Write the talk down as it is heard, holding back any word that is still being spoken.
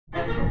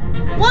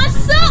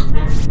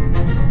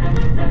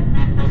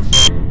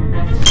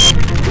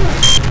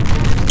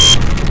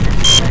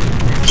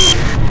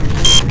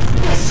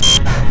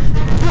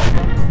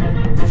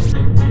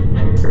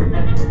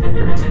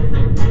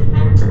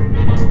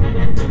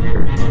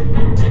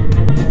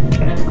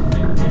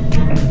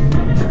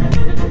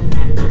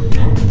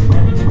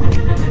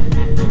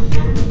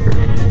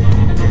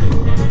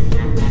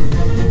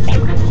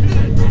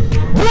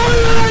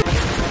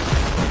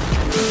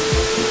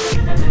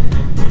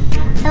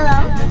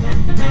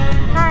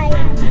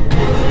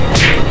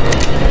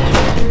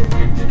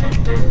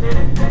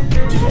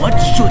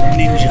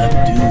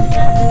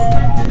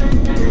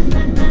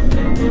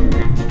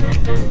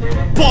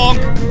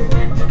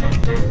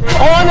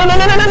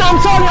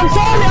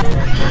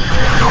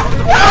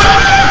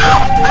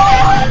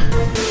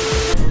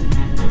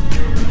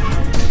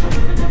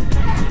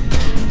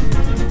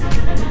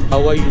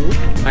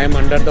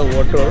under the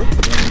water.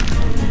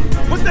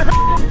 What the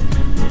hell?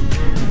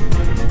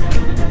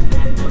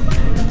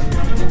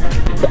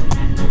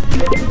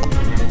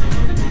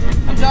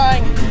 I'm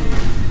dying.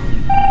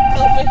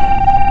 Help me.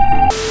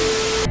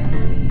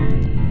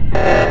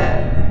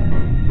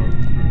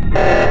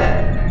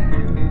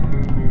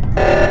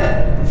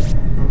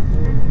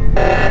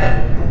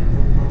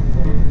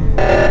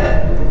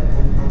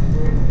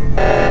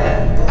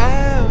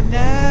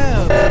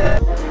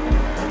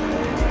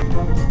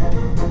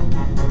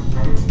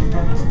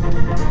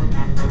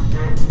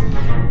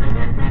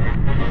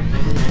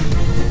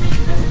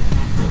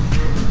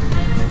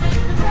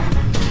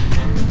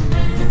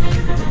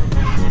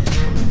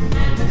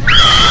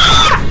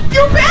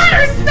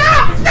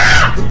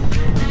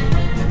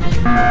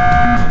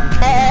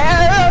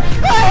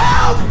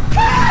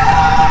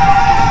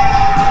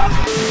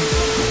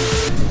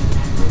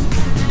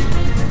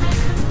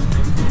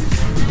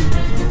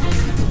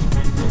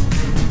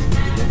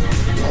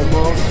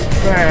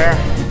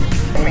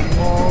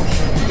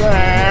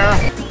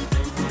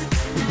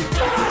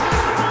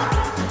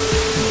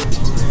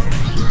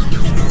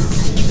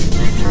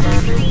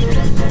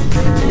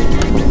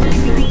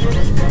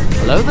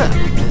 Hello there.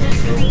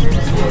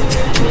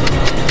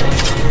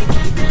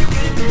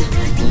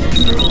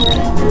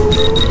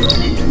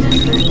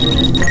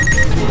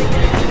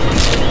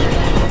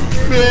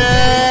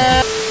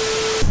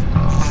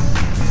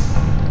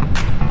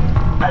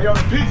 I got a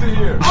pizza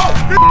here. Oh,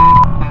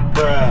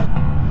 bruh.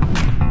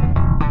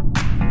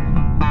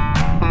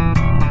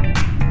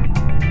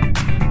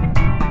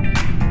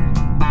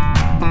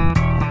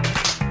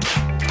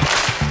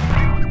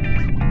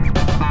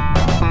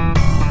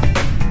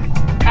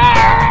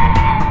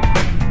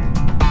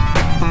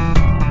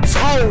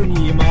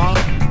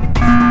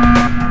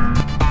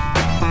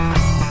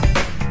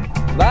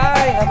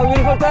 Bye. Have a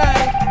beautiful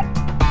time.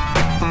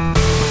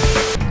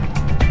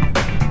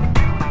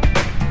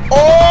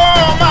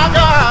 Oh my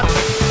God!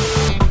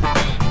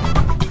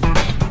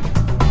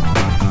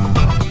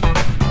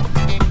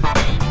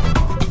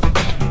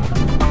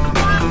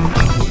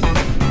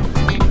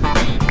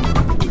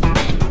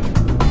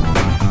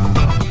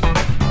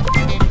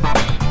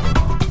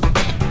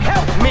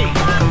 Help me!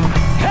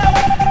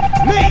 Help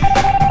me!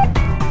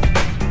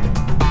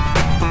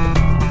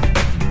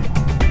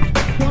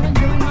 Wanna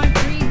join my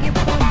free gift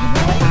card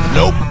giveaway?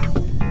 Nope.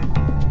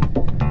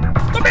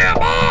 Come here,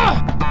 boy!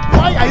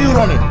 Why are you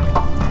running?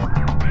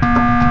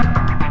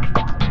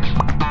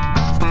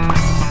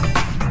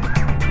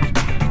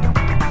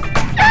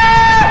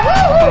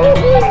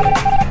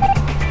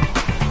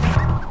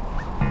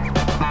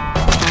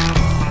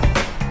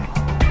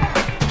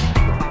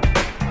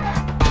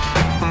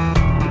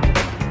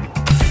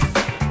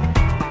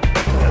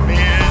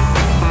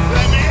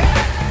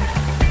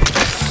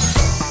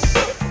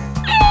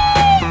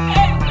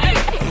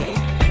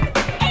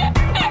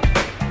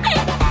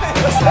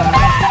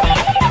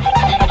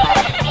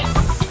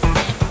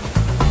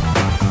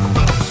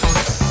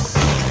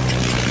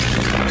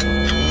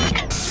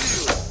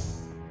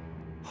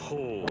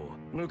ほ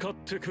う、向かっ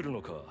てくる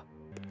のか。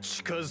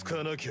近づ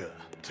かなきゃ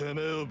て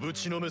めえをぶ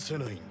ちのめせ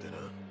ないんでな。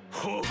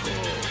ほうほう。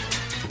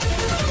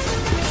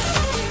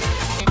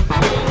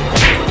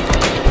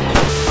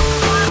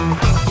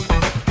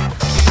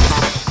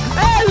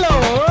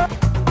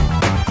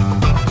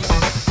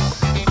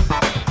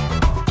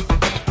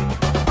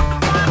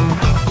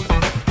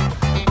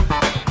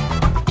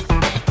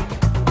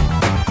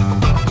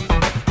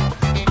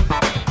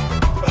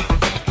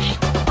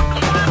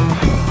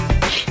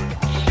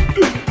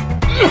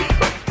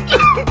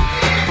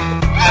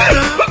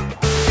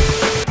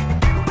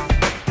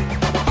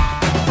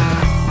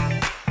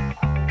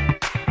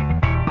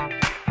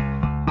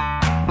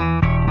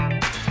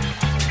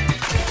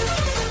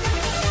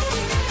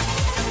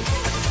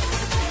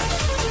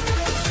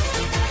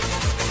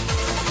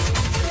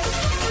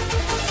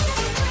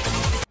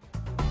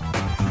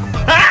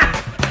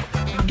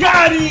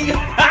Got him!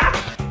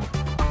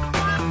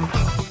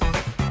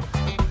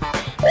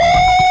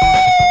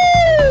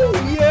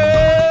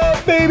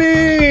 Yeah,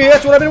 baby!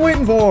 That's what I've been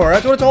waiting for.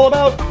 That's what it's all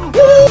about.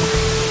 Woo!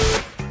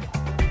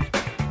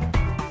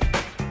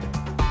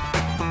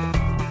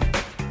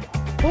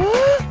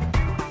 What?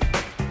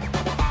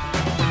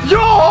 Yo,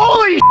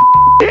 holy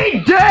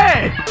he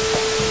dead!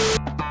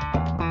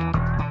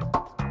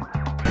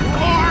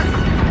 More!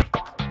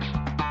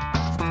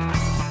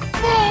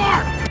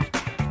 More!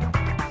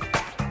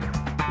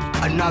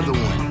 Another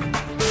one.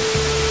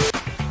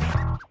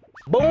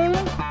 Boom.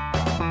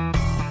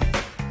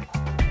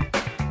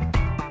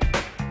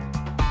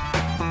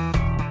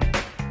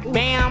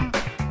 Bam.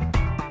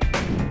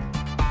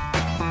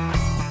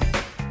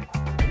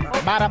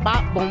 Bada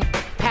bop boom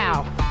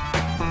pow.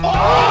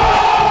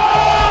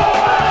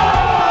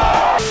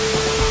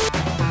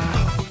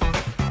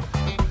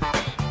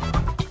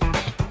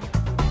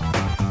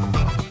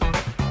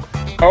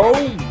 Oh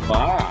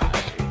my.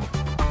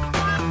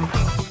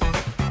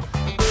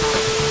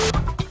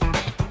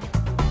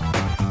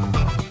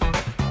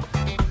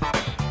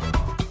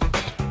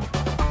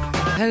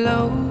 Hello,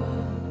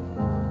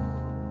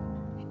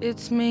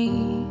 it's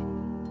me.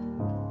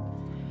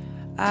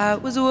 I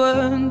was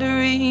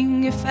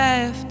wondering if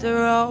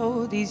after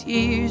all these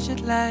years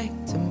you'd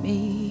like to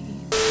meet.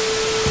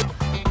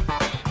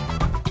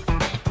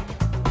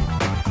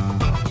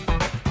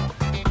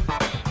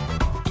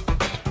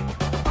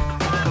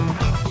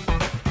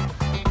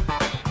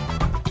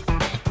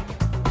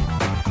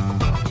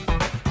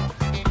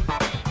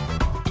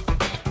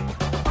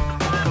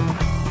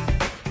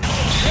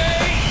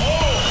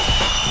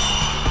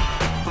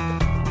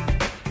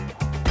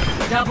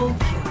 Double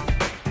kill.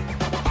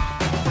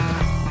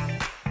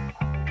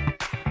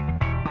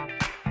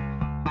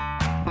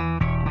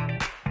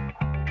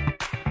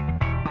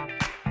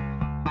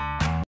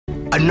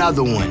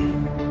 Another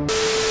one.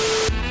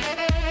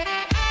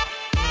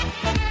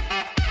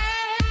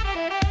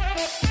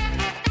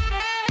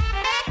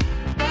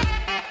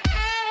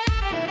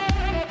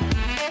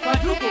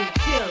 Quadruple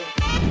kill.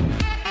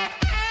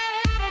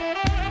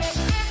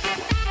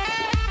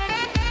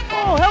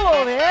 Oh,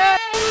 hello there.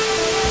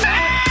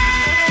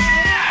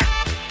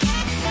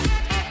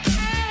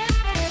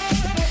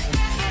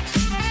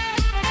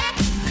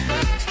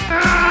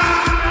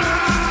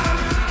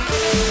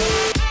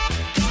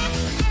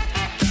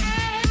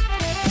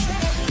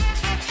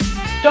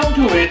 Don't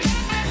do it!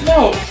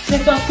 No,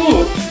 that's not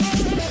good!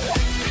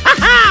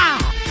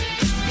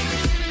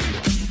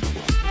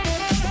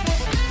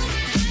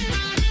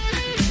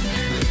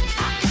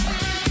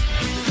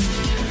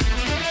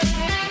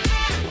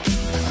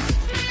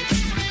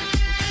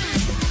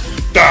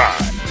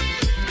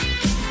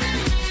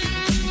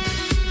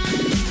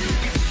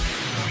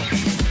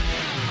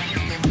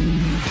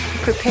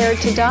 Prepared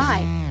to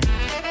die.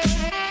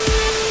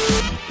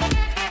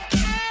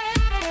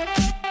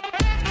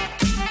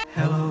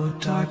 Hello,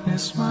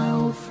 darkness, my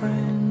old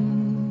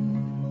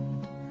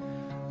friend.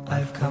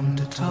 I've come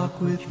to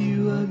talk with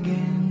you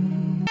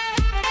again.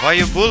 Why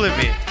you bully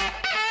me?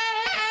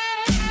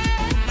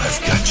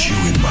 I've got you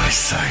in my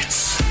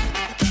sights.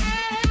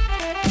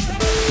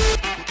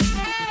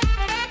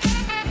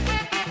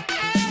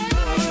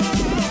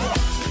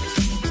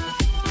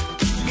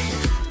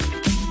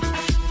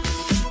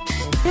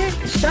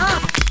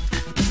 Stop!